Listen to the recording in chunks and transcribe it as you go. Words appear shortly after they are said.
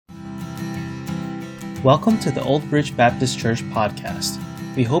Welcome to the Old Bridge Baptist Church podcast.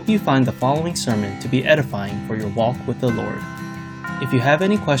 We hope you find the following sermon to be edifying for your walk with the Lord. If you have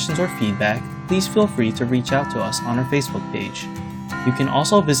any questions or feedback, please feel free to reach out to us on our Facebook page. You can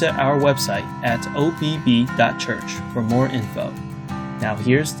also visit our website at obb.church for more info. Now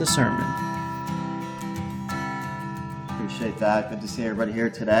here's the sermon. Appreciate that. Good to see everybody here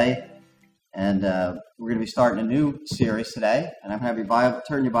today. And we're going to be starting a new series today. And I'm going to have you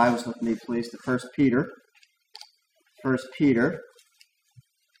turn your Bibles with me, please, to 1 Peter. 1 Peter.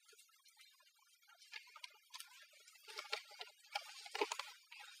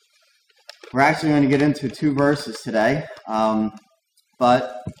 We're actually going to get into two verses today.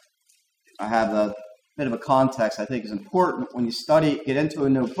 But I have a bit of a context I think is important. When you get into a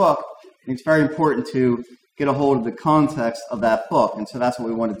new book, I think it's very important to get a hold of the context of that book. And so that's what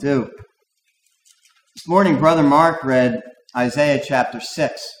we want to do. This morning, Brother Mark read Isaiah chapter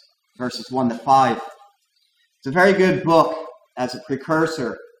 6, verses 1 to 5. It's a very good book as a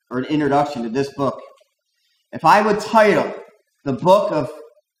precursor or an introduction to this book. If I would title the book of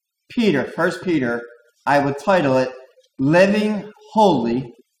Peter, 1 Peter, I would title it, Living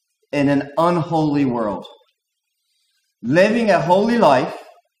Holy in an Unholy World. Living a holy life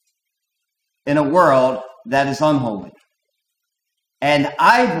in a world that is unholy. And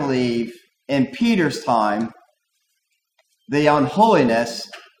I believe in Peter's time, the unholiness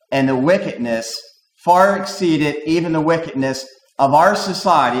and the wickedness far exceeded even the wickedness of our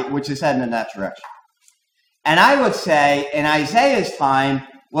society, which is heading in that direction. And I would say in Isaiah's time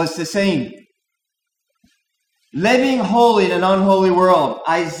was the same. Living holy in an unholy world.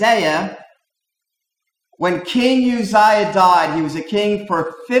 Isaiah, when King Uzziah died, he was a king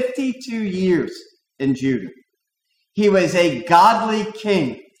for 52 years in Judah. He was a godly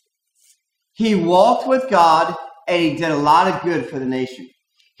king. He walked with God, and he did a lot of good for the nation.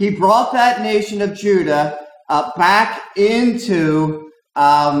 He brought that nation of Judah back into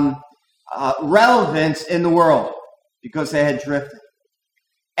relevance in the world because they had drifted.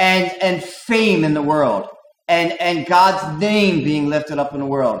 And fame in the world. And God's name being lifted up in the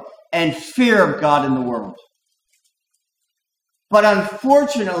world. And fear of God in the world. But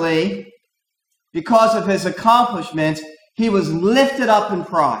unfortunately, because of his accomplishments, he was lifted up in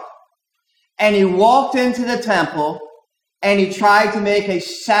pride. And he walked into the temple, and he tried to make a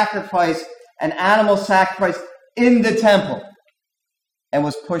sacrifice, an animal sacrifice, in the temple, and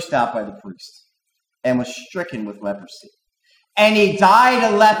was pushed out by the priest, and was stricken with leprosy. And he died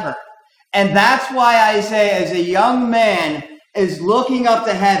a leper. And that's why Isaiah, as a young man, is looking up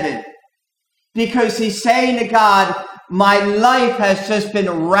to heaven, because he's saying to God, my life has just been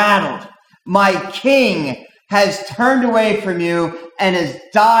rattled. My king has turned away from you and has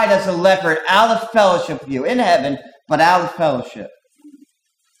died as a leper, out of fellowship with you, in heaven, but out of fellowship.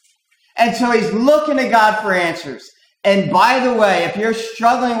 And so he's looking to God for answers. And by the way, if you're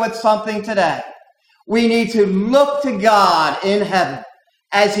struggling with something today, we need to look to God in heaven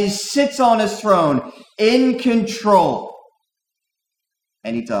as he sits on his throne in control.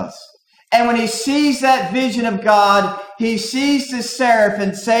 And he does. And when he sees that vision of God, he sees the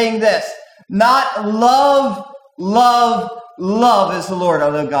seraphim saying this, not love, love, love is the Lord,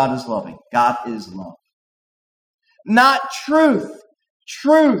 although God is loving. God is love. Not truth,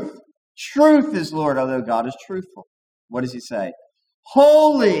 truth, truth is Lord, although God is truthful. What does he say?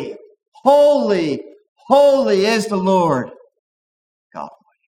 Holy, holy, holy is the Lord, God.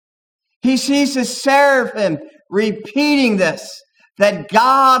 He sees the seraphim repeating this, that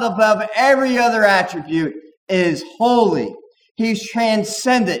God above every other attribute is holy. He's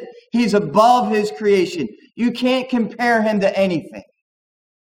transcendent. He's above his creation. You can't compare him to anything.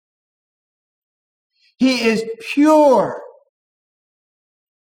 He is pure.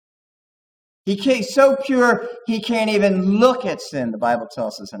 He's so pure, he can't even look at sin, the Bible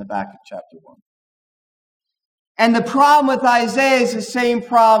tells us in the back of chapter 1. And the problem with Isaiah is the same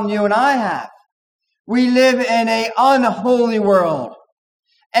problem you and I have. We live in an unholy world.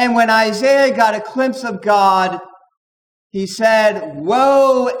 And when Isaiah got a glimpse of God, he said,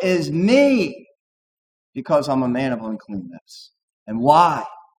 woe is me, because I'm a man of unclean lips. And why?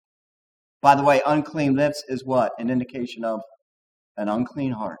 By the way, unclean lips is what? An indication of an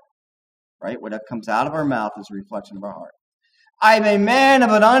unclean heart. Right? What comes out of our mouth is a reflection of our heart. I'm a man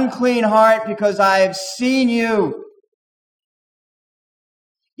of an unclean heart because I have seen you.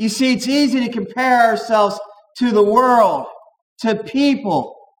 You see, it's easy to compare ourselves to the world, to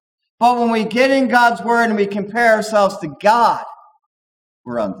people. But when we get in God's word and we compare ourselves to God,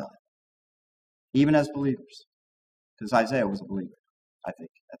 we're undone. Even as believers. Because Isaiah was a believer, I think,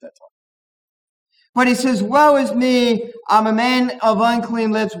 at that time. But he says, woe is me, I'm a man of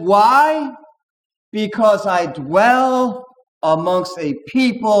unclean lips. Why? because I dwell amongst a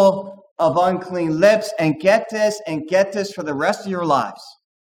people of unclean lips. And get this for the rest of your lives.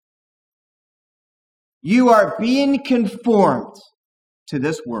 You are being conformed to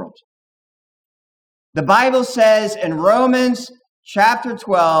this world. The Bible says in Romans chapter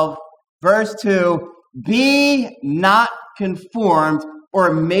 12, verse 2, be not conformed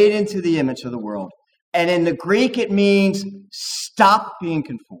or made into the image of the world. And in the Greek, it means stop being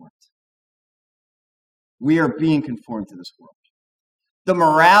conformed. We are being conformed to this world. The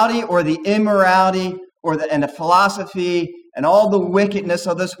morality or the immorality and the philosophy and all the wickedness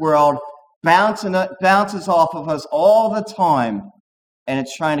of this world bounces off of us all the time, and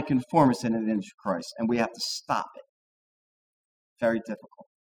it's trying to conform us into the image of Christ, and we have to stop it. Very difficult.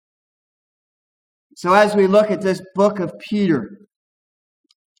 So as we look at this book of Peter,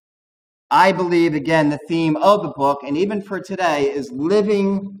 I believe, again, the theme of the book, and even for today, is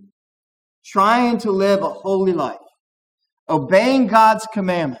trying to live a holy life, obeying God's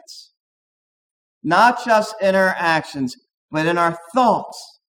commandments, not just in our actions, but in our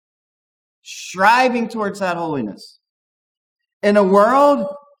thoughts, striving towards that holiness. In a world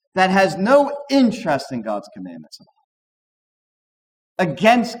that has no interest in God's commandments at all,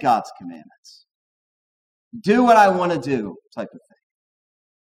 against God's commandments, do what I want to do type of thing.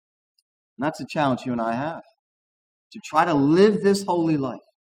 And that's a challenge you and I have, to try to live this holy life.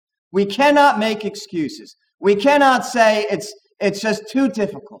 We cannot make excuses. We cannot say it's just too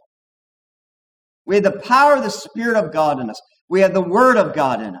difficult. We have the power of the Spirit of God in us. We have the Word of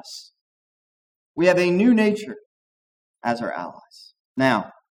God in us. We have a new nature as our allies. Now,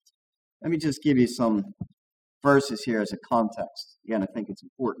 let me just give you some verses here as a context. Again, I think it's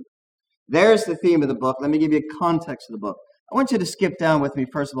important. There's the theme of the book. Let me give you a context of the book. I want you to skip down with me,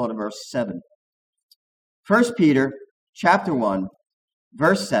 first of all, to verse 7. 1 Peter chapter 1,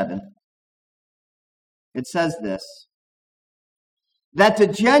 verse 7. It says this, that the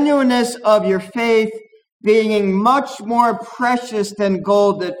genuineness of your faith, being much more precious than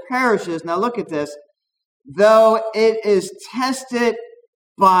gold that perishes, now look at this, though it is tested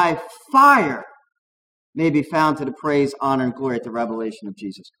by fire, may be found to the praise, honor, and glory at the revelation of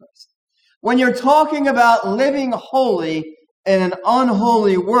Jesus Christ. When you're talking about living holy in an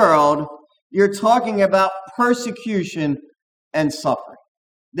unholy world, you're talking about persecution and suffering.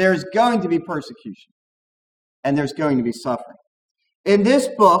 There's going to be persecution, and there's going to be suffering. In this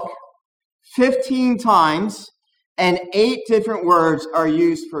book, 15 times and 8 different words are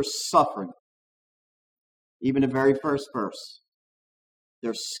used for suffering. Even the very first verse.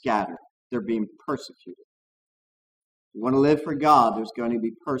 They're scattered. They're being persecuted. If you want to live for God, there's going to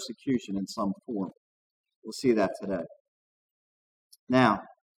be persecution in some form. We'll see that today. Now,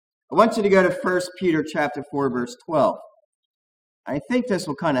 I want you to go to 1 Peter chapter 4, verse 12. I think this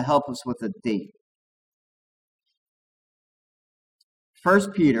will kind of help us with the date.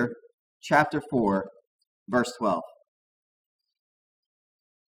 1 Peter chapter 4, verse 12.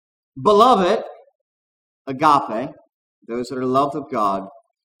 Beloved, agape, those that are loved of God,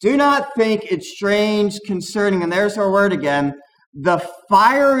 do not think it strange concerning, and there's our word again, the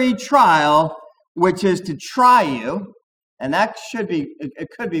fiery trial which is to try you, and that should be, it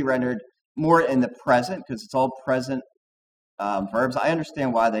could be rendered more in the present because it's all present verbs. I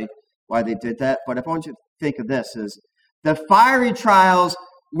understand why they did that, but if I want you to think of this as the fiery trials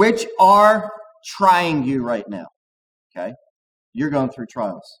which are trying you right now. Okay? You're going through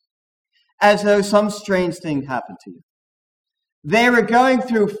trials. As though some strange thing happened to you. They were going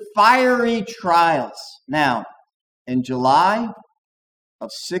through fiery trials. Now, in July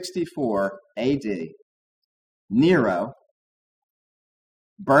of 64 AD, Nero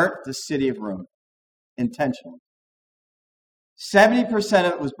burnt the city of Rome intentionally. 70%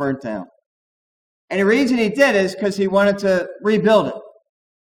 of it was burnt down. And the reason he did is because he wanted to rebuild it.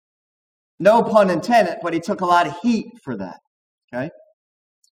 No pun intended, but he took a lot of heat for that. Okay?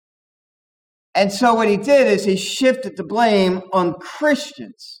 And so what he did is he shifted the blame on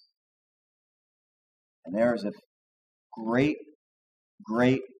Christians. And there is a great,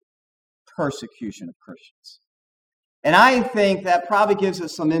 great persecution of Christians. And I think that probably gives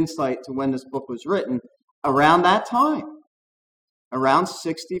us some insight to when this book was written, around that time, around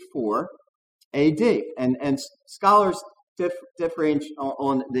 64 AD. And scholars differentiate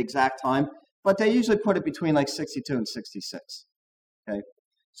on the exact time, but they usually put it between like 62 and 66. Okay?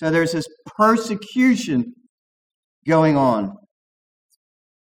 So there's this persecution going on,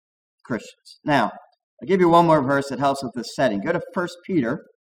 Christians. Now, I'll give you one more verse that helps with this setting. Go to 1 Peter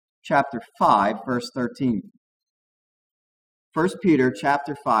chapter 5, verse 13. 1 Peter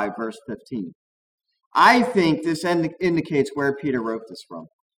chapter 5, verse 15. I think this indicates where Peter wrote this from.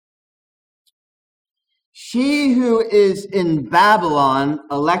 She who is in Babylon,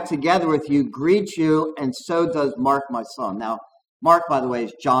 elect together with you, greets you, and so does Mark, my son. Now, Mark, by the way,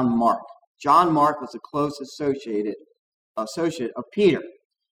 is John Mark. John Mark was a close associate of Peter.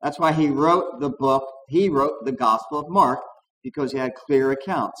 That's why he wrote the book. He wrote the Gospel of Mark, because he had clear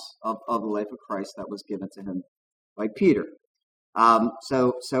accounts of the life of Christ that was given to him by Peter.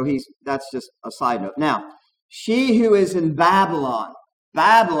 So that's just a side note. Now, she who is in Babylon,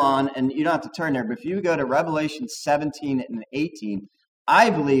 and you don't have to turn there, but if you go to Revelation 17 and 18, I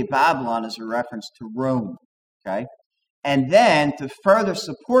believe Babylon is a reference to Rome. Okay, and then to further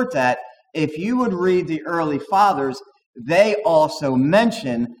support that, if you would read the early fathers, they also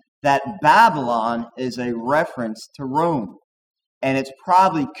mention that Babylon is a reference to Rome. And it's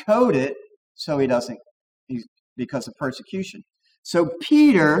probably coded so because of persecution. So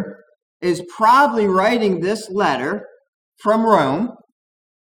Peter is probably writing this letter from Rome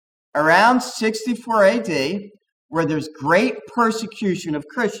around 64 AD, where there's great persecution of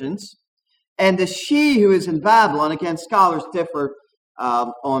Christians. And the she who is in Babylon, again, scholars differ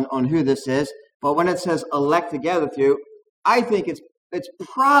on who this is, but when it says elect together with you, I think it's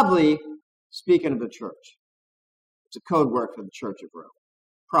probably speaking of the church. It's a code word for the Church of Rome,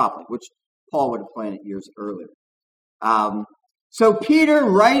 probably, which Paul would have planned it years earlier. So Peter,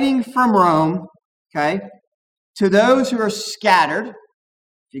 writing from Rome, okay, to those who are scattered. If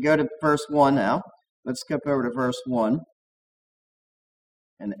you go to verse 1 now, let's skip over to verse 1,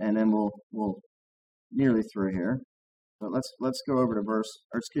 and then we'll nearly through here. But let's go over to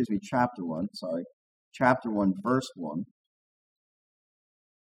chapter 1. Sorry, chapter 1, verse 1.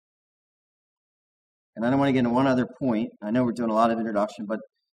 And then I want to get into one other point. I know we're doing a lot of introduction, but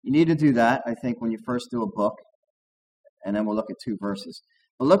you need to do that, I think, when you first do a book. And then we'll look at 2 verses.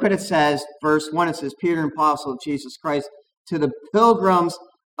 But look what it says. Verse 1, it says, Peter, an apostle of Jesus Christ, to the pilgrims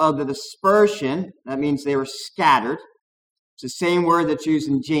of the dispersion. That means they were scattered. It's the same word that's used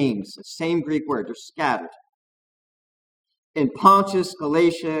in James. The same Greek word. They're scattered. In Pontus,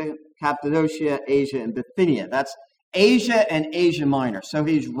 Galatia, Cappadocia, Asia, and Bithynia. That's Asia and Asia Minor. So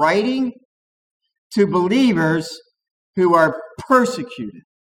he's writing to believers who are persecuted,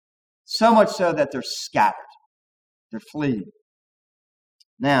 so much so that they're scattered. They're fleeing.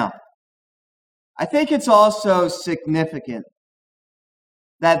 Now, I think it's also significant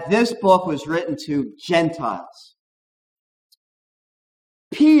that this book was written to Gentiles.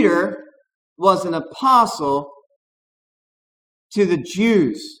 Peter was an apostle to the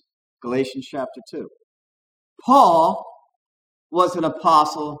Jews, Galatians chapter 2. Paul was an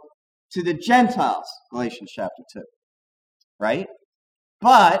apostle to the Gentiles, Galatians chapter 2, right?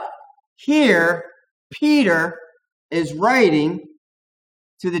 But here, Peter is writing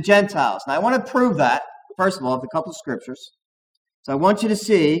to the Gentiles. Now, I want to prove that, first of all, with a couple of scriptures. So I want you to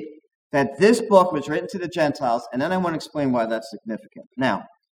see that this book was written to the Gentiles, and then I want to explain why that's significant. Now,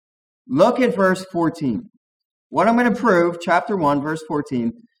 look at verse 14. What I'm going to prove, chapter 1, verse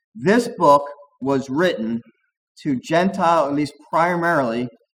 14, this book was written to Gentile, at least primarily,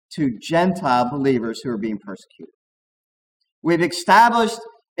 to Gentile believers who are being persecuted. We've established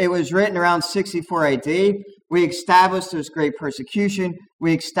it was written around 64 AD. We established there's great persecution.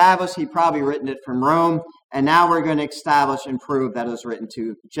 We established he probably written it from Rome. And now we're going to establish and prove that it was written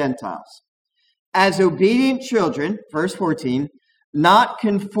to Gentiles. As obedient children, verse 14, not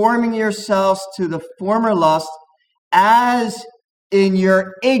conforming yourselves to the former lust as in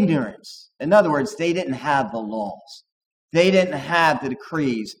your ignorance. In other words, they didn't have the laws. They didn't have the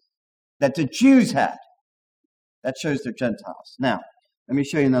decrees that the Jews had. That shows they're Gentiles. Now, let me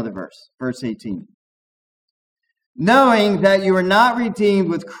show you another verse. Verse 18. Knowing that you are not redeemed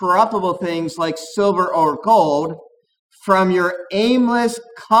with corruptible things like silver or gold from your aimless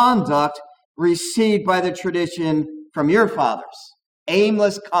conduct received by the tradition from your fathers.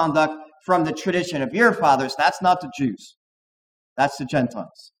 Aimless conduct from the tradition of your fathers. That's not the Jews. That's the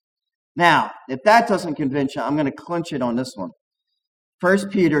Gentiles. Now, if that doesn't convince you, I'm going to clinch it on this one. 1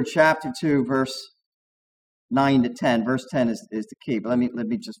 Peter chapter 2, verse 9 to 10. Verse 10 is the key, but let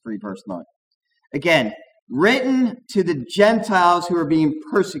me just read verse 9. Again, written to the Gentiles who are being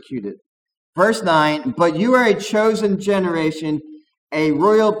persecuted. Verse 9, but you are a chosen generation, a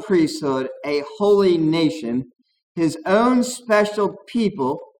royal priesthood, a holy nation, his own special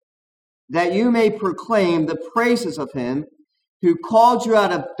people, that you may proclaim the praises of him who called you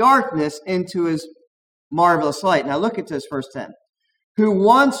out of darkness into his marvelous light. Now look at this, verse 10. Who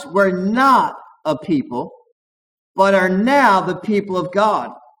once were not a people, but are now the people of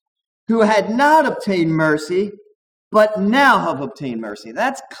God, who had not obtained mercy, but now have obtained mercy.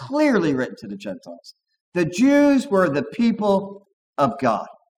 That's clearly written to the Gentiles. The Jews were the people of God.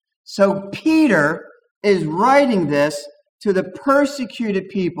 So Peter is writing this to the persecuted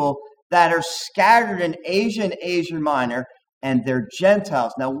people that are scattered in Asia and Asia Minor, and they're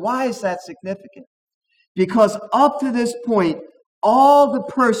Gentiles. Now, why is that significant? Because up to this point, all the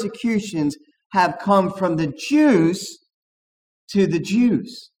persecutions have come from the Jews to the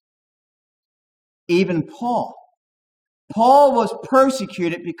Jews. Even Paul. Paul was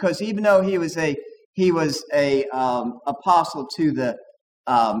persecuted because even though he was a apostle to the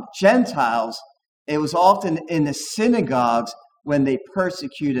Gentiles, it was often in the synagogues when they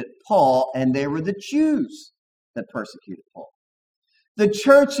persecuted Paul, and they were the Jews that persecuted Paul. The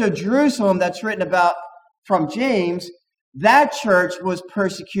church of Jerusalem that's written about from James, that church was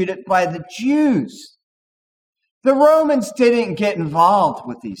persecuted by the Jews. The Romans didn't get involved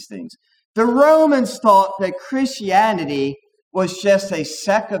with these things. The Romans thought that Christianity was just a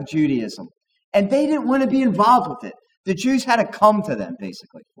sect of Judaism, and they didn't want to be involved with it. The Jews had to come to them,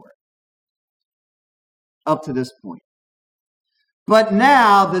 basically, for it. Up to this point. But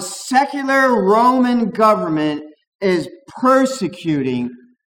now the secular Roman government is persecuting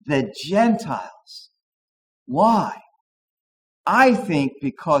the Gentiles. Why? I think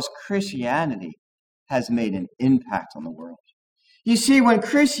because Christianity has made an impact on the world. You see, when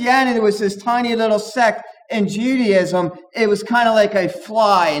Christianity was this tiny little sect in Judaism, it was kind of like a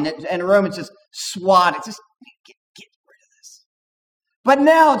fly, and the Romans just swat it. Just get rid of this. But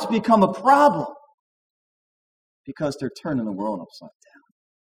now it's become a problem because they're turning the world upside down.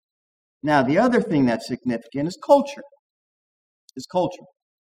 Now, the other thing that's significant is culture.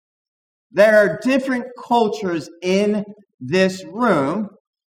 There are different cultures in this room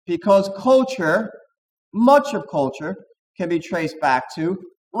because culture, much of culture, can be traced back to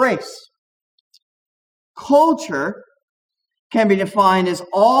race. Culture can be defined as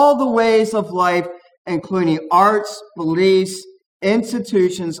all the ways of life, including arts, beliefs,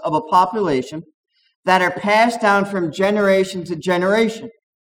 institutions of a population that are passed down from generation to generation.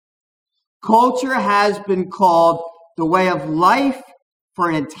 Culture has been called the way of life for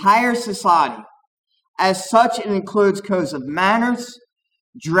an entire society. As such, it includes codes of manners,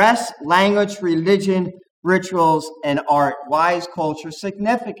 dress, language, religion, rituals, and art. Why is culture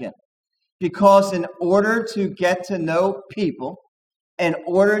significant? Because in order to get to know people, in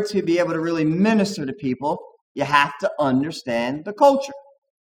order to be able to really minister to people, you have to understand the culture.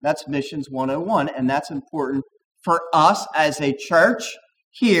 That's Missions 101, and that's important for us as a church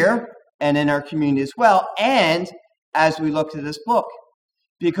here and in our community as well, and as we look to this book.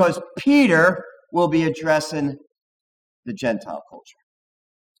 Because Peter will be addressing the Gentile culture.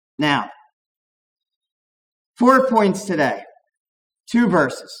 Now, 4 points today. 2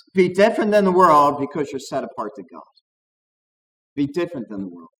 verses. Be different than the world because you're set apart to God. Be different than the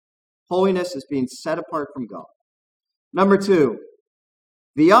world. Holiness is being set apart from God. Number 2,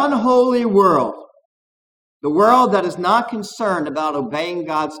 the unholy world, the world that is not concerned about obeying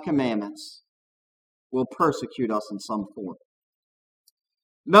God's commandments, will persecute us in some form.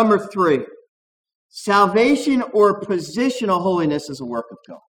 Number 3, salvation or positional holiness is a work of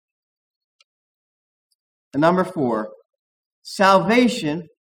God. And number 4, salvation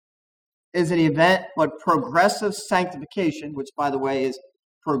is an event, but progressive sanctification, which, by the way, is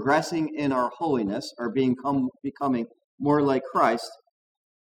progressing in our holiness or becoming more like Christ,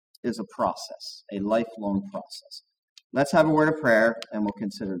 is a process, a lifelong process. Let's have a word of prayer, and we'll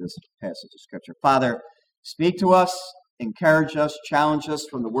consider this passage of Scripture. Father, speak to us, encourage us, challenge us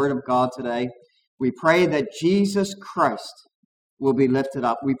from the Word of God today. We pray that Jesus Christ will be lifted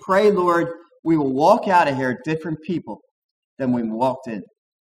up. We pray, Lord, we will walk out of here different people than we walked in.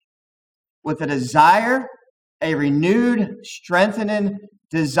 With a desire, a renewed, strengthening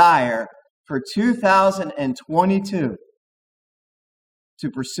desire for 2022 to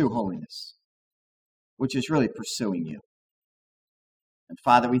pursue holiness, which is really pursuing you. And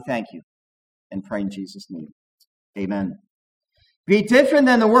Father, we thank you and pray in Jesus' name. Amen. Be different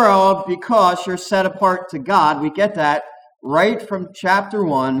than the world because you're set apart to God. We get that right from chapter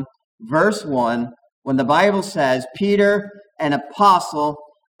 1, verse 1, when the Bible says, Peter, an apostle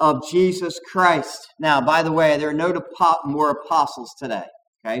of Jesus Christ. Now, by the way, there are no more apostles today.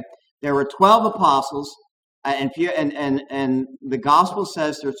 Okay, there were 12 apostles, and the gospel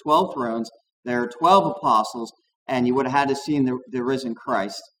says there are 12 thrones. There are 12 apostles, and you would have had to see the risen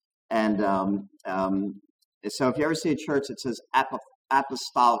Christ. And so, if you ever see a church that says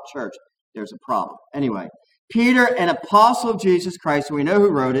apostolic church, there's a problem. Anyway, Peter, an apostle of Jesus Christ, so we know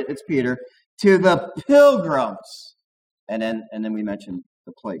who wrote it. It's Peter. To the pilgrims, and then we mentioned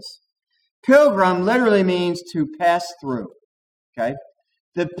the place. Pilgrim literally means to pass through. Okay,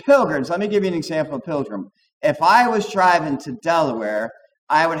 the pilgrims. Let me give you an example of pilgrim. If I was driving to Delaware,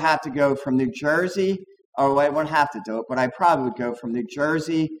 I would have to go from New Jersey or I wouldn't have to do it, but I probably would go from New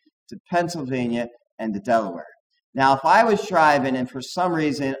Jersey to Pennsylvania and to Delaware. Now, if I was driving and for some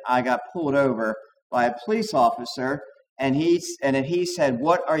reason I got pulled over by a police officer and if he said,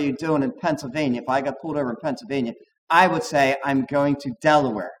 "What are you doing in Pennsylvania?" If I got pulled over in Pennsylvania, I would say, "I'm going to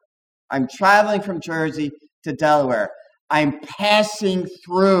Delaware. I'm traveling from Jersey to Delaware. I'm passing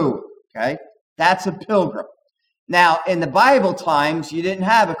through." Okay? That's a pilgrim. Now, in the Bible times, you didn't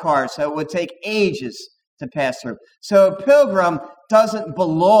have a car, so it would take ages to pass through. So a pilgrim doesn't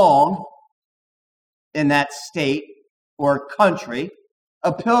belong in that state or country.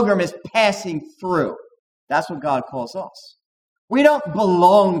 A pilgrim is passing through. That's what God calls us. We don't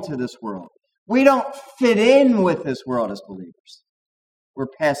belong to this world. We don't fit in with this world as believers. We're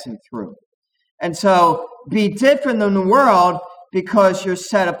passing through. And so be different than the world because you're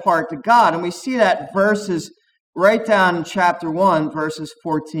set apart to God. And we see that verses right down in chapter 1, verses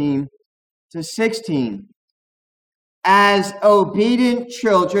 14 to 16. As obedient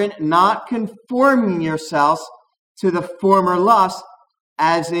children, not conforming yourselves to the former lust,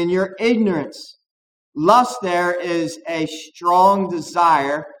 as in your ignorance. Lust there is a strong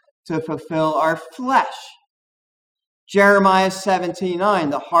desire to fulfill our flesh. Jeremiah 17:9,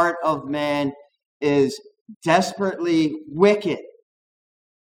 the heart of man is desperately wicked.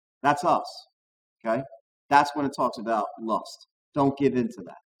 That's us. Okay? That's when it talks about lust. Don't give in to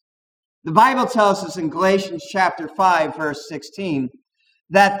that. The Bible tells us in Galatians chapter 5, verse 16,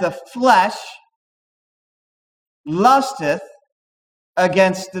 that the flesh lusteth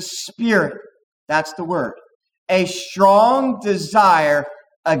against the spirit. That's the word. A strong desire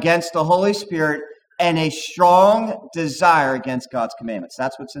against the Holy Spirit and a strong desire against God's commandments.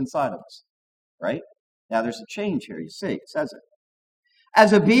 That's what's inside of us, right? Now there's a change here, you see, it says it.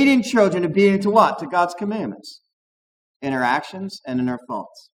 As obedient children, obedient to what? To God's commandments. In our actions and in our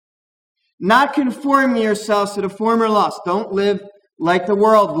thoughts. Not conforming yourselves to the former lust. Don't live like the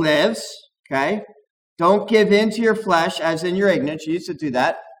world lives, okay? Don't give in to your flesh as in your ignorance. You used to do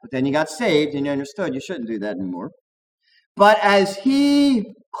that, but then you got saved and you understood you shouldn't do that anymore. But as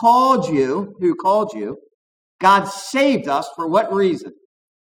he called you, who called you, God saved us for what reason?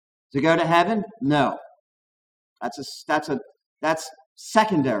 To go to heaven? No. That's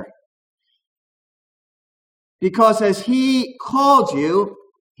secondary. Because as he called you,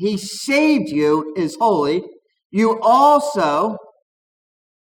 he saved you is holy. You also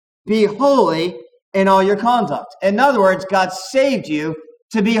be holy in all your conduct. In other words, God saved you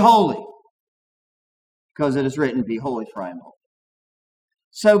to be holy. Because it is written, "Be holy, for I am holy."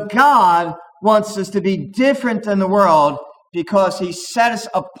 So God wants us to be different than the world because he set us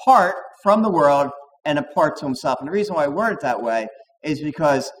apart from the world and apart to himself. And the reason why I word it that way is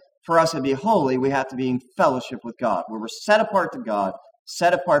because for us to be holy, we have to be in fellowship with God, where we're set apart to God,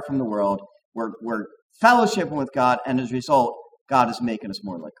 set apart from the world. We're fellowshipping with God, and as a result, God is making us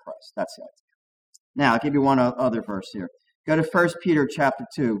more like Christ. That's the idea. Now, I'll give you one other verse here. Go to 1 Peter chapter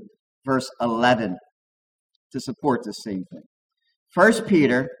 2, verse 11, to support the same thing. 1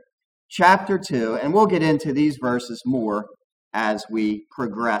 Peter chapter 2, and we'll get into these verses more as we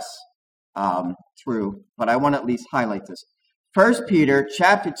progress through, but I want to at least highlight this. 1 Peter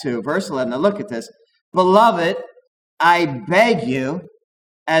chapter 2, verse 11. Now look at this. Beloved, I beg you,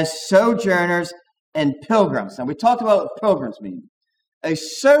 as sojourners and pilgrims. Now we talked about what pilgrims mean. A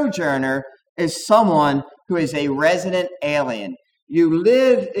sojourner is someone who is a resident alien. You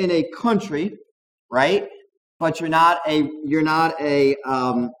live in a country, right? But you're not a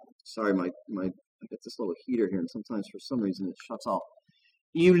sorry, I got this little heater here, and sometimes for some reason it shuts off.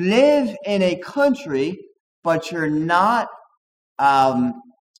 You live in a country, but you're not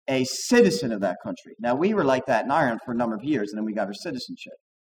a citizen of that country. Now, we were like that in Ireland for a number of years, and then we got our citizenship.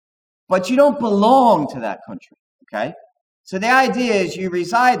 But you don't belong to that country, okay? So the idea is you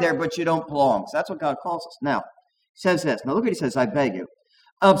reside there, but you don't belong. So that's what God calls us. Now, he says this. Now, look what he says, I beg you.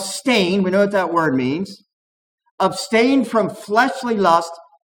 Abstain, we know what that word means. Abstain from fleshly lust,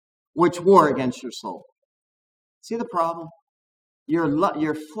 which war against your soul. See the problem?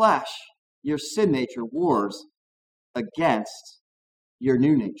 Your flesh, your sin nature, wars against your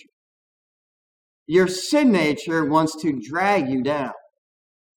new nature. Your sin nature wants to drag you down.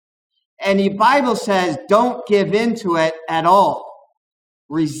 And the Bible says, don't give in to it at all.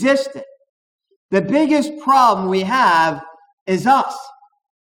 Resist it. The biggest problem we have is us,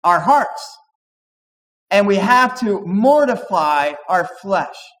 our hearts. And we have to mortify our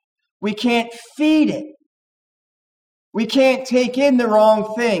flesh. We can't feed it. We can't take in the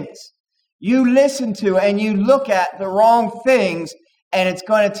wrong things. You listen to and you look at the wrong things, and it's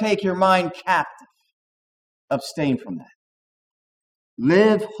going to take your mind captive. Abstain from that.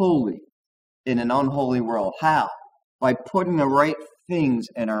 Live holy. in an unholy world. How? By putting the right things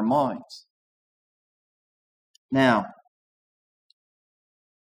in our minds. Now,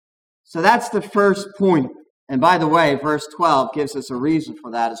 so that's the first point. And by the way, verse 12 gives us a reason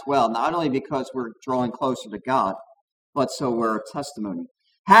for that as well. Not only because we're drawing closer to God, but so we're a testimony.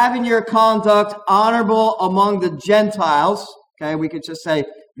 Having your conduct honorable among the Gentiles, okay, we could just say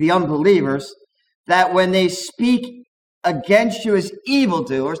the unbelievers, that when they speak against you as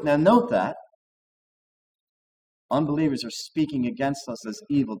evildoers, now note that, unbelievers are speaking against us as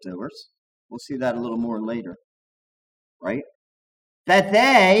evildoers. We'll see that a little more later, right? That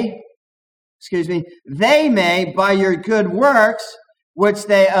they may, by your good works, which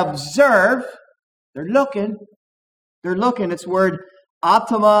they observe, they're looking, it's word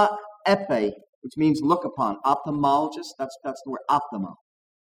optima epi, which means look upon. Ophthalmologist, that's the word optima.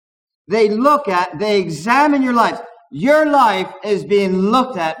 They examine your life. Your life is being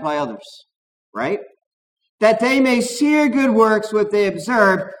looked at by others, right? That they may see your good works, which they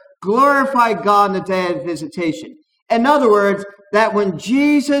observe, glorify God in the day of visitation. In other words, that when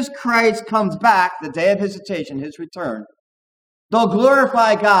Jesus Christ comes back, the day of visitation, his return, they'll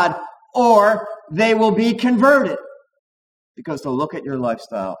glorify God, or they will be converted, because they'll look at your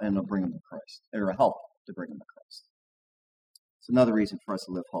lifestyle and they'll bring them to Christ. They'll help to bring them to Christ. It's another reason for us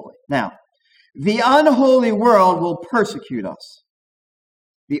to live holy. Now, the unholy world will persecute us.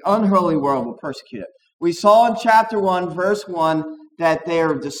 The unholy world will persecute us. We saw in chapter 1, verse 1, that they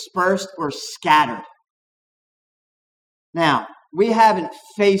are dispersed or scattered. Now, we haven't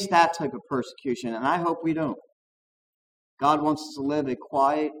faced that type of persecution, and I hope we don't. God wants us to live a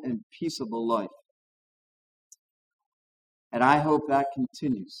quiet and peaceable life. And I hope that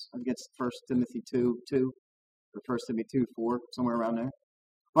continues. I think it's 1 Timothy 2, or 1 Timothy 2, 4, somewhere around there.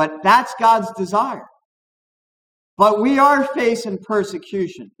 But that's God's desire. But we are facing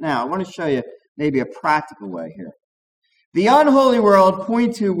persecution. Now, I want to show you maybe a practical way here. The unholy world,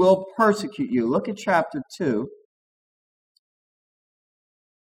 point 2, will persecute you. Look at chapter 2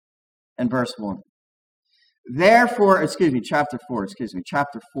 and verse 1. Chapter 4,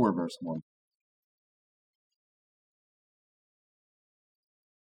 verse 1.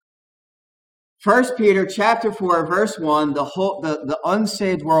 1 Peter chapter 4, verse 1, the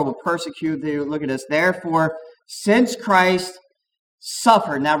unsaved world will persecute you. Look at this. Therefore, since Christ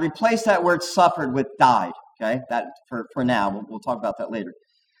suffered, now replace that word suffered with died, okay? That for now, we'll talk about that later.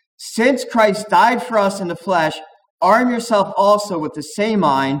 Since Christ died for us in the flesh, arm yourself also with the same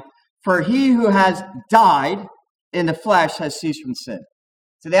mind, for he who has died in the flesh has ceased from sin.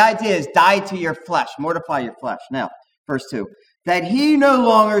 So the idea is die to your flesh, mortify your flesh. Now, verse 2. That he no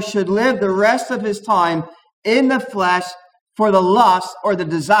longer should live the rest of his time in the flesh for the lust or the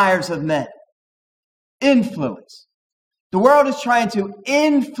desires of men. Influence. The world is trying to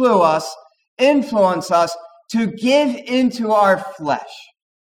influence us to give into our flesh.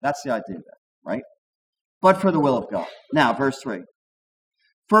 That's the idea of that, right? But for the will of God. Now, verse 3.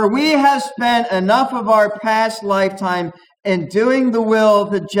 For we have spent enough of our past lifetime in doing the will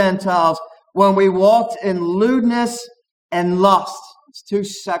of the Gentiles when we walked in lewdness and lust. It's two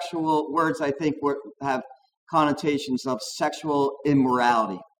sexual words, I think, have connotations of sexual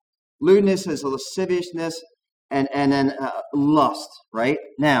immorality. Lewdness is lasciviousness, and then lust, right?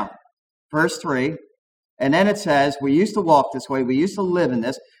 Now, verse 3, and then it says, we used to walk this way, we used to live in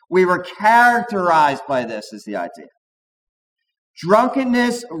this, we were characterized by this, is the idea.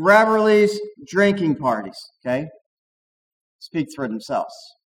 Drunkenness, revelries, drinking parties, okay? Speak for themselves.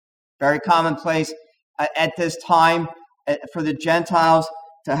 Very commonplace at this time for the Gentiles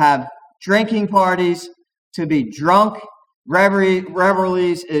to have drinking parties, to be drunk.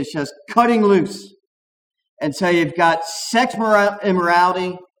 Revelries is just cutting loose. And so you've got sex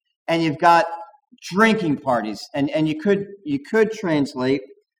immorality and you've got drinking parties. And you could translate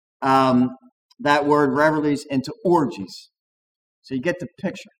that word revelries into orgies. So you get the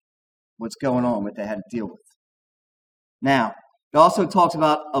picture what's going on, what they had to deal with. Now, it also talks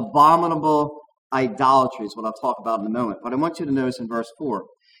about abominable idolatry, is what I'll talk about in a moment. But I want you to notice in verse 4.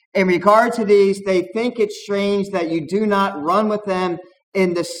 In regard to these, they think it strange that you do not run with them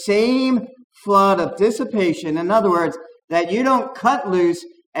in the same flood of dissipation. In other words, that you don't cut loose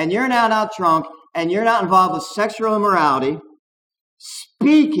and you're not out drunk and you're not involved with sexual immorality,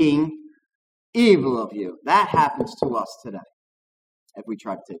 speaking evil of you. That happens to us today if we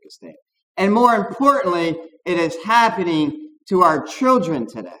try to take a stand. And more importantly, it is happening to our children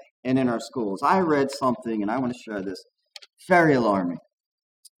today and in our schools. I read something, and I want to share this. Very alarming.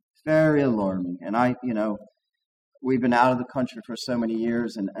 Very alarming. And we've been out of the country for so many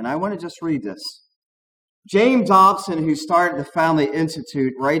years, and I want to just read this. James Dobson, who started the Family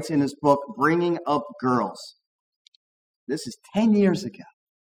Institute, writes in his book, Bringing Up Girls. This is 10 years ago.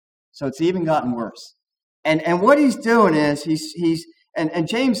 So it's even gotten worse. And what he's doing is and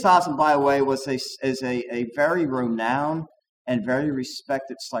James Dobson, by the way, is a very renowned and very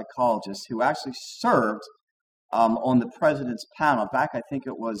respected psychologist who actually served on the president's panel back, I think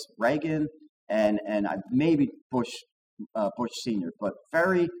it was Reagan and maybe Bush Sr., but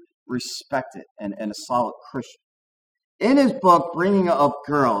very respected and a solid Christian. In his book, Bringing Up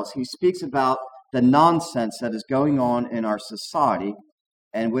Girls, he speaks about the nonsense that is going on in our society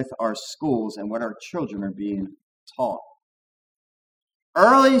and with our schools and what our children are being taught.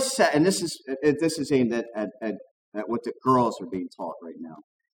 And this is aimed at what the girls are being taught right now.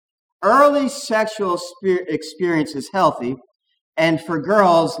 Early sexual experience is healthy, and for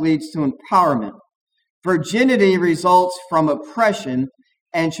girls leads to empowerment. Virginity results from oppression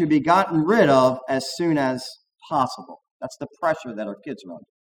and should be gotten rid of as soon as possible. That's the pressure that our kids are under.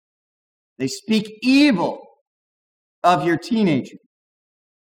 They speak evil of your teenager,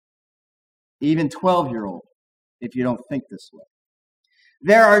 even 12-year-old, if you don't think this way.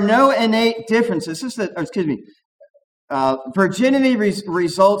 There are no innate differences. Virginity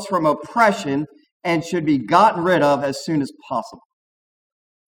results from oppression and should be gotten rid of as soon as possible.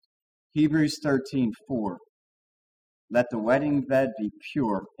 Hebrews 13:4. Let the wedding bed be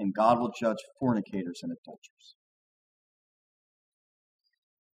pure, and God will judge fornicators and adulterers.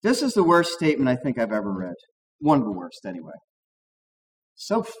 This is the worst statement I think I've ever read. One of the worst, anyway.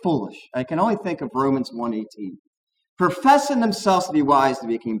 So foolish. I can only think of Romans 1:18. Professing themselves to be wise, they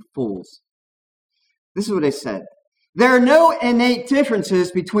became fools. This is what they said. There are no innate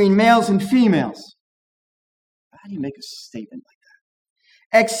differences between males and females. How do you make a statement like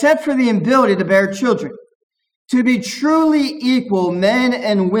that? Except for the ability to bear children. To be truly equal, men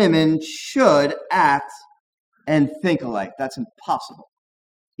and women should act and think alike. That's impossible.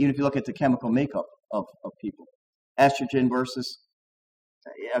 Even if you look at the chemical makeup of people. Estrogen versus,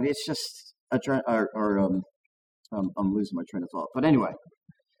 it's just, I'm losing my train of thought. But anyway,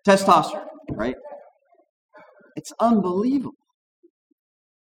 testosterone, right? It's unbelievable.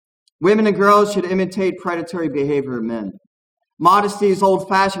 Women and girls should imitate predatory behavior of men. Modesty is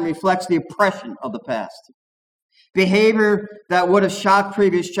old-fashioned, reflects the oppression of the past. Behavior that would have shocked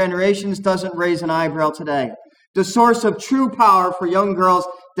previous generations doesn't raise an eyebrow today. The source of true power for young girls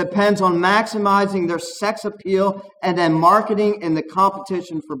depends on maximizing their sex appeal and then marketing in the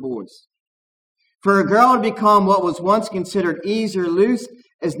competition for boys. For a girl to become what was once considered easy or loose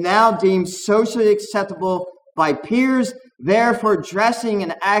is now deemed socially acceptable by peers. Therefore, dressing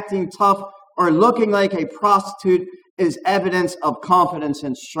and acting tough or looking like a prostitute is evidence of confidence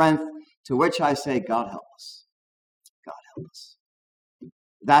and strength, to which I say, God help us. God help us.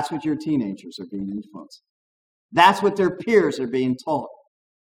 That's what your teenagers are being influenced. That's what their peers are being taught.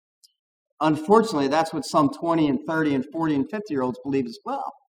 Unfortunately, that's what some 20 and 30 and 40 and 50-year-olds believe as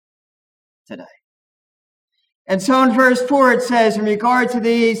well today. And so in verse 4 it says, in regard to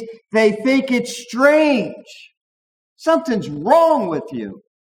these, they think it's strange. Something's wrong with you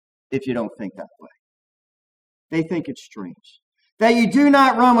if you don't think that way. They think it's strange. That you do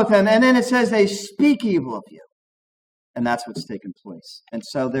not run with them. And then it says they speak evil of you. And that's what's taken place. And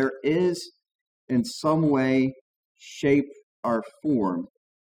so there is, in some way, shape, or form,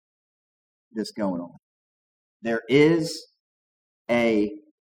 this going on. There is a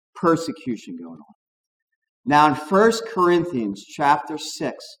persecution going on. Now in 1 Corinthians chapter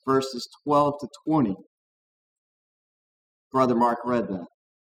 6, verses 12 to 20, Brother Mark read that.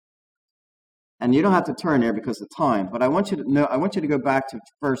 And you don't have to turn there because of time, but I want you to go back to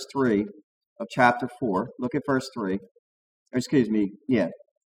verse 3 of chapter 4. Look at verse 3. Verse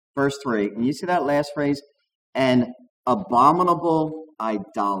 3. And you see that last phrase? And abominable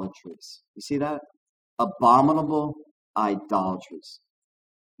idolatries. You see that? Abominable idolatries.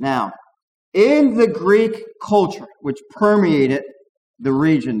 Now, in the Greek culture, which permeated the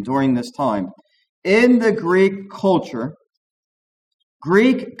region during this time, in the Greek culture,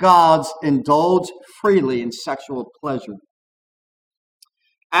 Greek gods indulged freely in sexual pleasure.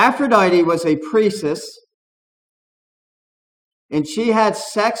 Aphrodite was a priestess, and she had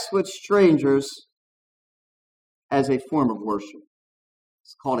sex with strangers as a form of worship.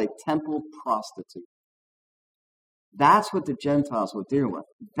 It's called a temple prostitute. That's what the Gentiles were dealing with.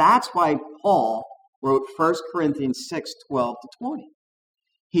 That's why Paul wrote 1 Corinthians 6, 12 to 20.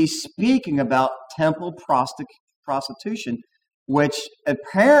 He's speaking about temple prostitution, which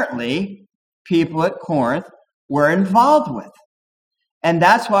apparently people at Corinth were involved with. And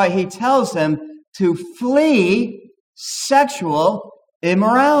that's why he tells them to flee sexual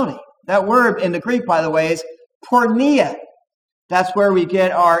immorality. That word in the Greek, by the way, is porneia. That's where we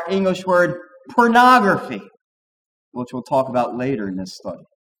get our English word pornography, which we'll talk about later in this study.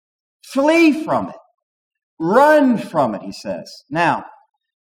 Flee from it. Run from it, he says. Now,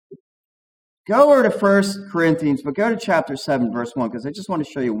 go over to 1 Corinthians, but go to chapter 7, verse 1, because I just want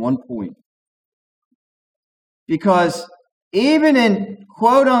to show you one point. Because even in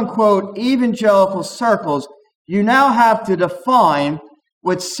quote-unquote evangelical circles, you now have to define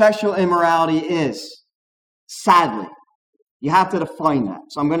what sexual immorality is. Sadly. You have to define that.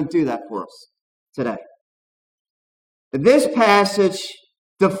 So I'm going to do that for us today. This passage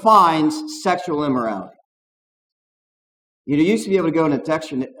defines sexual immorality. You used to be able to go in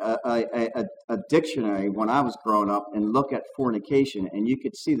a dictionary when I was growing up and look at fornication, and you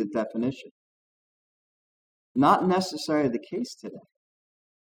could see the definition. Not necessarily the case today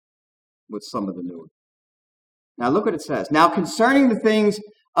with some of the newer. Now look what it says. Now concerning the things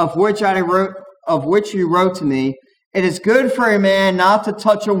of which you wrote to me, it is good for a man not to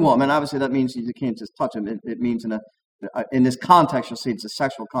touch a woman. Obviously, that means you can't just touch them. It means in this context, you'll see it's a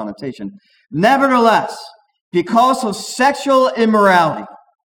sexual connotation. Nevertheless, because of sexual immorality,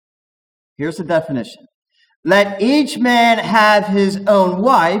 here's the definition. Let each man have his own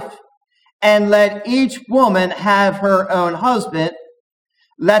wife, and let each woman have her own husband.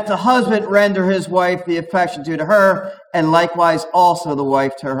 Let the husband render his wife the affection due to her, and likewise also the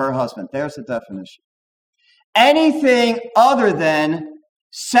wife to her husband. There's the definition. Anything other than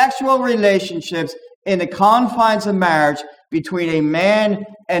sexual relationships in the confines of marriage between a man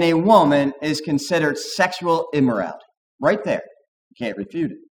and a woman is considered sexual immorality. Right there. You can't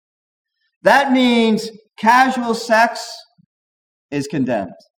refute it. That means casual sex is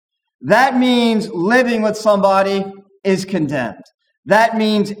condemned. That means living with somebody is condemned. That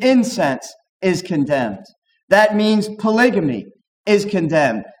means incense is condemned. That means polygamy is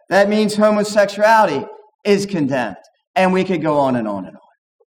condemned. That means homosexuality is condemned. And we could go on and on and on.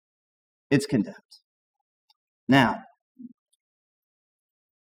 It's condemned. Now,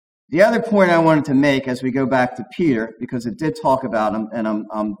 the other point I wanted to make as we go back to Peter, because it did talk about him, and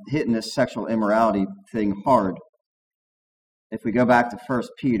I'm hitting this sexual immorality thing hard. If we go back to 1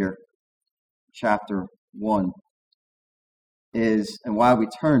 Peter chapter 1, and why we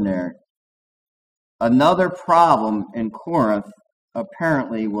turn there, another problem in Corinth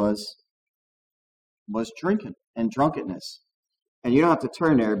apparently was drinking and drunkenness. And you don't have to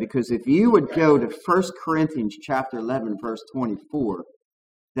turn there, because if you would go to 1 Corinthians chapter 11, verse 24,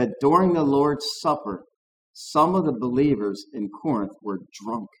 that during the Lord's Supper, some of the believers in Corinth were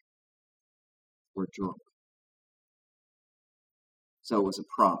drunk. So it was a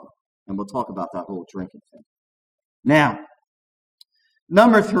problem. And we'll talk about that whole drinking thing. Now,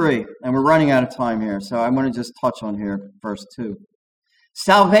 number 3, and we're running out of time here, so I want to just touch on here, verse 2.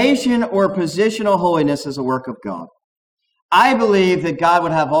 Salvation or positional holiness is a work of God. I believe that God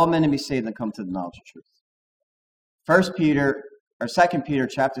would have all men to be saved and come to the knowledge of truth. 2 Peter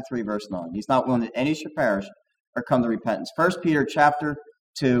chapter 3, verse 9. He's not willing that any should perish or come to repentance. 1 Peter chapter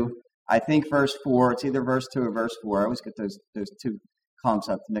 2, I think verse 4. It's either verse 2 or verse 4. I always get those two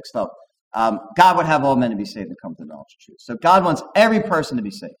concepts mixed up. God would have all men to be saved and come to the knowledge of truth. So God wants every person to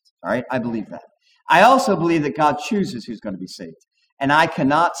be saved. All right, I believe that. I also believe that God chooses who's going to be saved. And I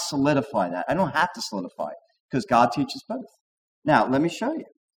cannot solidify that. I don't have to solidify it, because God teaches both. Now, let me show you.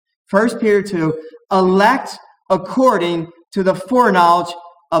 1 Peter 2, elect according to the foreknowledge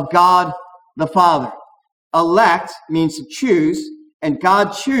of God the Father. Elect means to choose, and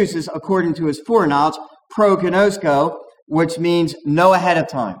God chooses according to his foreknowledge, prognosko, which means know ahead of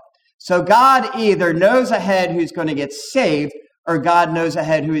time. So God either knows ahead who's going to get saved, or God knows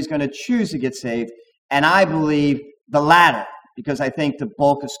ahead who he's going to choose to get saved. And I believe the latter, because I think the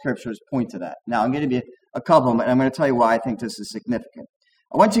bulk of scriptures point to that. Now, I'm going to give you a couple, and I'm going to tell you why I think this is significant.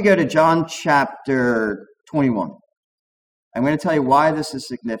 I want you to go to John chapter 21. I'm going to tell you why this is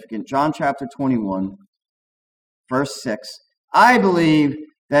significant. John chapter 21, verse 6. I believe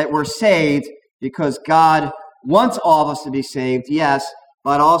that we're saved because God wants all of us to be saved, yes,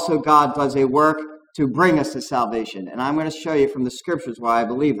 but also God does a work to bring us to salvation. And I'm going to show you from the scriptures why I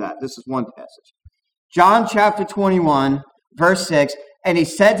believe that. This is one passage. John chapter 21, verse 6, and he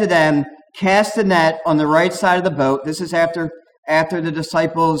said to them, cast the net on the right side of the boat. This is after the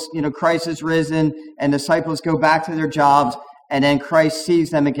disciples, Christ is risen, and disciples go back to their jobs, and then Christ sees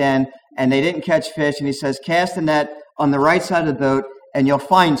them again, and they didn't catch fish, and he says, cast the net on the right side of the boat, and you'll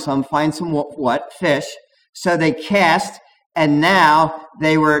find some what? Fish. So they cast, and now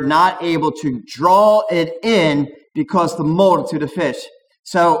they were not able to draw it in because the multitude of fish.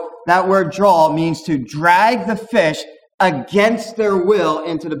 So that word draw means to drag the fish against their will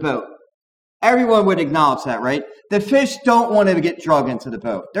into the boat. Everyone would acknowledge that, right? The fish don't want to get dragged into the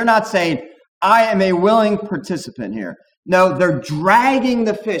boat. They're not saying, I am a willing participant here. No, they're dragging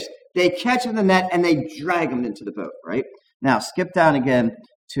the fish. They catch them in the net and they drag them into the boat, right? Now, skip down again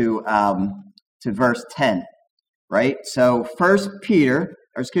to verse 10, right? So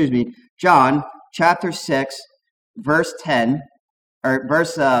John chapter 6, verse 10, or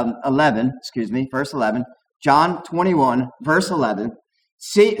verse 11, verse 11, John 21, verse 11.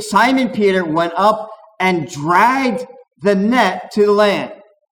 See, Simon Peter went up and dragged the net to the land.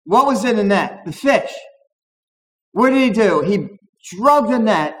 What was in the net? The fish. What did he do? He dragged the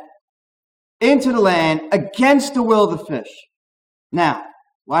net into the land against the will of the fish. Now,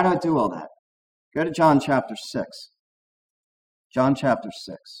 why do I do all that? Go to John chapter 6. John chapter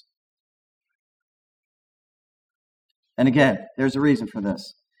 6. And again, there's a reason for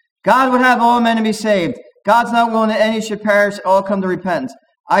this. God would have all men to be saved. God's not willing that any should perish, all come to repentance.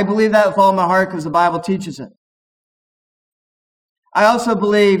 I believe that with all my heart because the Bible teaches it. I also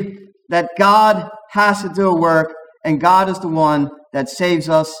believe that God has to do a work, and God is the one that saves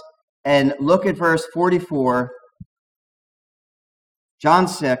us. And look at verse 44. John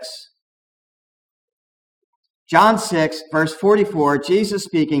 6, verse 44, Jesus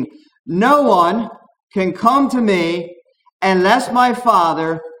speaking, no one can come to me unless my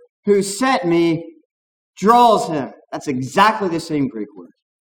Father who sent me draws him. That's exactly the same Greek word.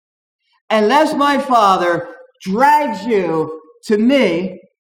 Unless my Father drags you to me,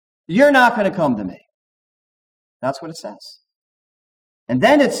 you're not going to come to me. That's what it says. And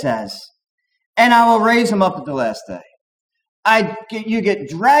then it says, and I will raise him up at the last day. You get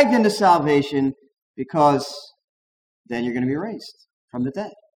dragged into salvation because then you're going to be raised from the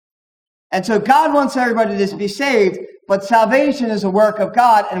dead. And so God wants everybody to be saved, but salvation is a work of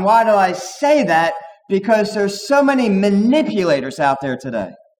God. And why do I say that? Because there's so many manipulators out there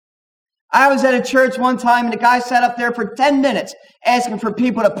today. I was at a church one time and the guy sat up there for 10 minutes asking for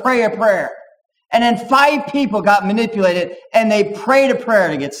people to pray a prayer. And then 5 people got manipulated and they prayed a prayer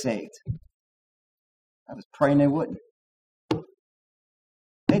to get saved. I was praying they wouldn't.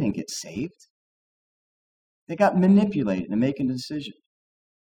 They didn't get saved. They got manipulated in making a decision.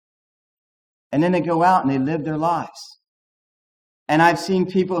 And then they go out and they live their lives. And I've seen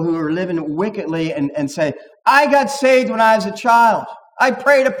people who are living wickedly and say, I got saved when I was a child. I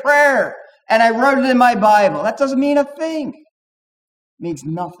prayed a prayer and I wrote it in my Bible. That doesn't mean a thing. It means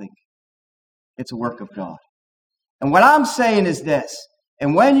nothing. It's a work of God. And what I'm saying is this.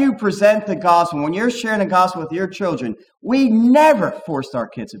 And when you present the gospel, when you're sharing the gospel with your children, we never forced our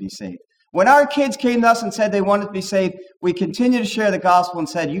kids to be saved. When our kids came to us and said they wanted to be saved, we continued to share the gospel and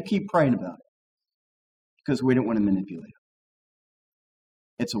said, you keep praying about it. Because we didn't want to manipulate them.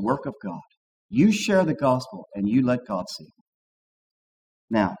 It's a work of God. You share the gospel and you let God save them.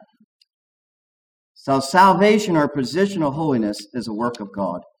 Now, so salvation or positional holiness is a work of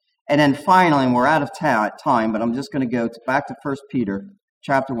God. And then finally, and we're out of time, but I'm just going to go back to 1 Peter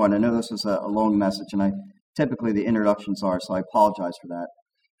chapter 1. I know this is a long message, and typically the introductions are, so I apologize for that.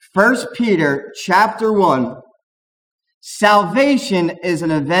 1 Peter chapter 1, salvation is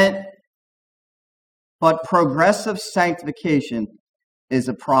an event, but progressive sanctification is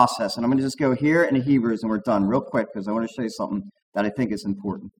a process. And I'm going to just go here in Hebrews, and we're done real quick because I want to show you something that I think is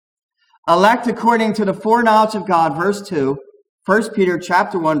important. Elect according to the foreknowledge of God, verse 2, 1 Peter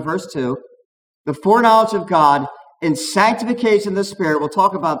chapter 1, verse 2, the foreknowledge of God in sanctification of the Spirit, we'll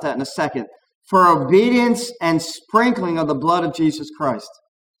talk about that in a second, for obedience and sprinkling of the blood of Jesus Christ.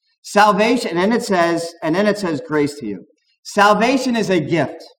 Salvation, and then it says grace to you. Salvation is a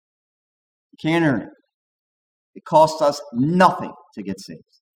gift. You can't earn it. It costs us nothing to get saved.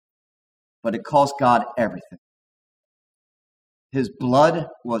 But it cost God everything. His blood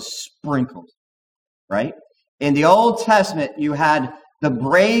was sprinkled, right? In the Old Testament, you had the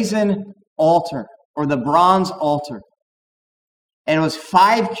brazen altar or the bronze altar. And it was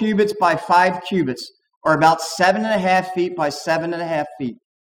 5 cubits by 5 cubits, or about 7.5 feet by 7.5 feet.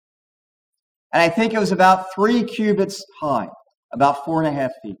 And I think it was about 3 cubits high, about 4.5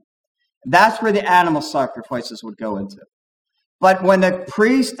 feet. That's where the animal sacrifices would go into. But when the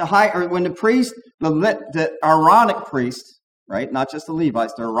Aaronic priest, right, not just the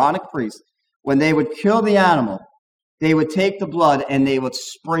Levites, the Aaronic priest, when they would kill the animal, they would take the blood and they would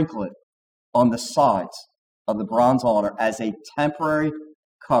sprinkle it on the sides of the bronze altar as a temporary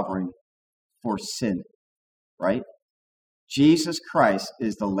covering for sin, right? Jesus Christ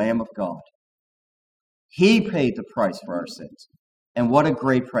is the Lamb of God. He paid the price for our sins. And what a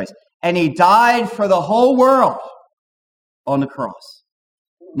great price. And he died for the whole world on the cross.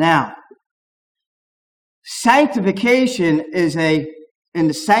 Now, sanctification is a in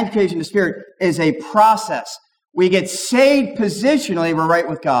the sanctification of the Spirit is a process. We get saved positionally, we're right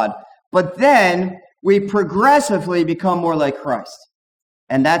with God. But then we progressively become more like Christ.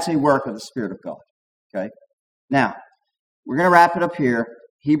 And that's a work of the Spirit of God. Okay? Now, we're going to wrap it up here.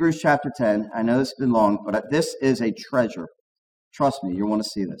 Hebrews chapter 10. I know this has been long, but this is a treasure. Trust me, you'll want to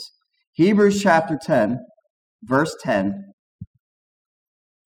see this. Hebrews chapter 10, verse 10.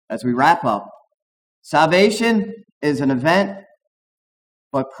 As we wrap up, salvation is an event,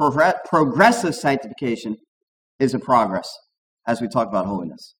 but progressive sanctification is a progress, as we talk about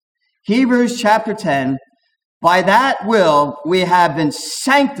holiness. Hebrews chapter 10, by that will we have been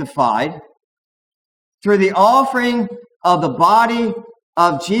sanctified through the offering of the body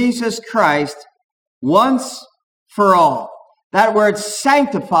of Jesus Christ once for all. That word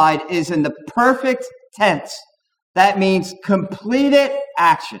sanctified is in the perfect tense. That means completed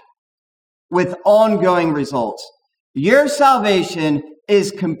action with ongoing results. Your salvation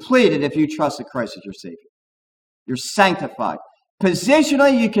is completed if you trust in Christ as your Savior. You're sanctified.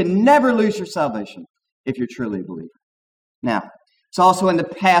 Positionally, you can never lose your salvation if you're truly a believer. Now, it's also in the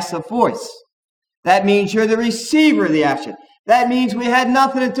passive voice. That means you're the receiver of the action. That means we had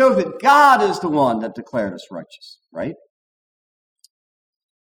nothing to do with it. God is the one that declared us righteous, right?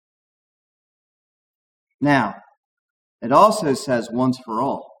 Now, it also says once for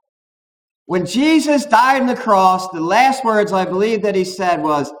all. When Jesus died on the cross, the last words I believe that he said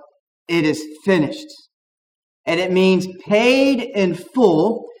was, "It is finished." And it means paid in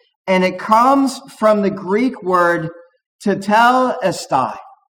full, and it comes from the Greek word tetelestai.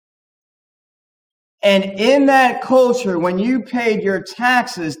 And in that culture, when you paid your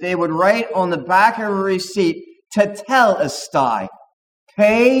taxes, they would write on the back of a receipt, tetelestai,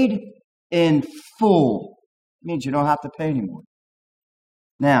 paid in full. It means you don't have to pay anymore.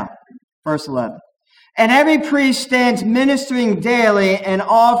 Now, verse 11. And every priest stands ministering daily and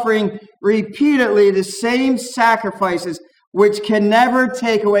offering repeatedly the same sacrifices which can never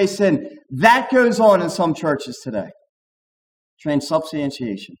take away sin. That goes on in some churches today.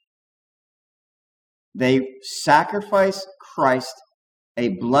 Transubstantiation. They sacrifice Christ, a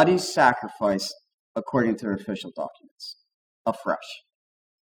bloody sacrifice, according to their official documents, afresh.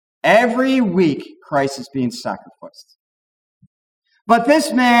 Every week, Christ is being sacrificed. But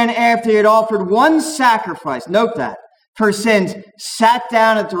this man, after he had offered one sacrifice, note that, for sins, sat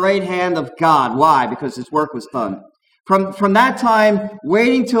down at the right hand of God. Why? Because his work was done. From that time,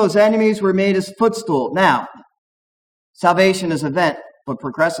 waiting till his enemies were made his footstool. Now, salvation is an event, but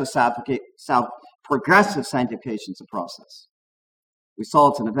progressive sanctification is a process. We saw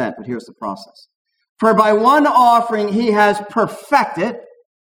it's an event, but here's the process. For by one offering he has perfected,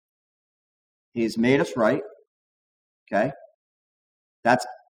 he's made us right. Okay? That's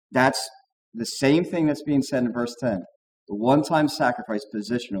the same thing that's being said in verse 10. The one-time sacrifice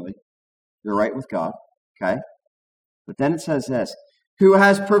positionally, you're right with God. Okay? But then it says this, who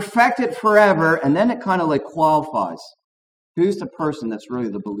has perfected forever, and then it kind of like qualifies. Who's the person that's really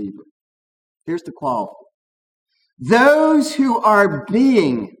the believer? Here's the qualifier. Those who are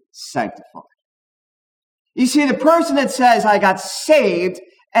being sanctified. You see, the person that says, I got saved,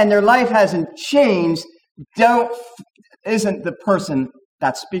 and their life hasn't changed, isn't the person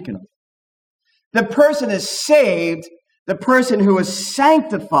that's speaking of. The person is saved, the person who is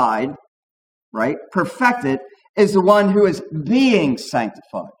sanctified, right, perfected, is the one who is being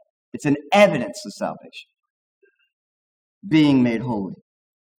sanctified. It's an evidence of salvation. Being made holy.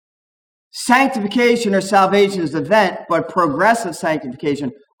 Sanctification or salvation is an event, but progressive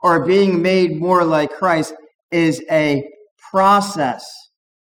sanctification or being made more like Christ is a process.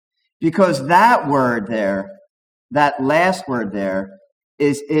 Because that word there, that last word there,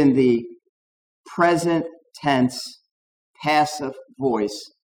 is in the present tense, passive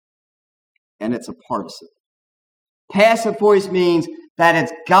voice, and it's a participle. Passive voice means that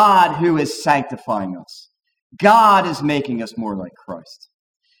it's God who is sanctifying us. God is making us more like Christ.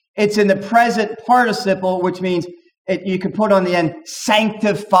 It's in the present participle, which means you can put on the end,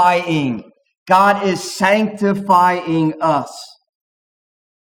 sanctifying. God is sanctifying us.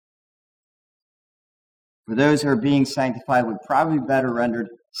 For those who are being sanctified, would probably be better rendered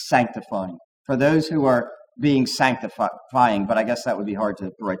sanctifying. For those who are being sanctifying, but I guess that would be hard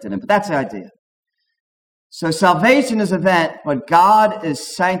to write that in. But that's the idea. So salvation is an event, but God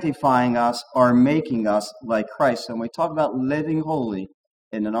is sanctifying us or making us like Christ. So when we talk about living holy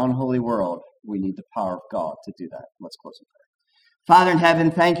in an unholy world, we need the power of God to do that. Let's close in prayer. Father in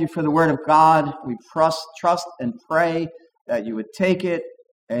heaven, thank you for the word of God. We trust and pray that you would take it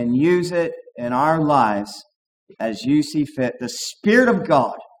and use it in our lives as you see fit. The Spirit of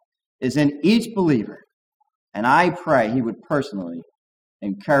God is in each believer, and I pray he would personally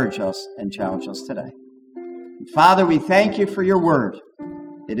encourage us and challenge us today. And Father, we thank you for your word.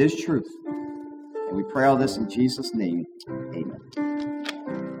 It is truth. And we pray all this in Jesus' name. Amen.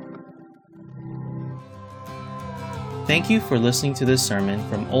 Thank you for listening to this sermon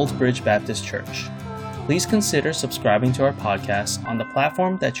from Old Bridge Baptist Church. Please consider subscribing to our podcast on the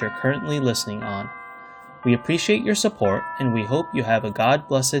platform that you're currently listening on. We appreciate your support, and we hope you have a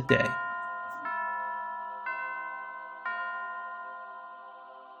God-blessed day.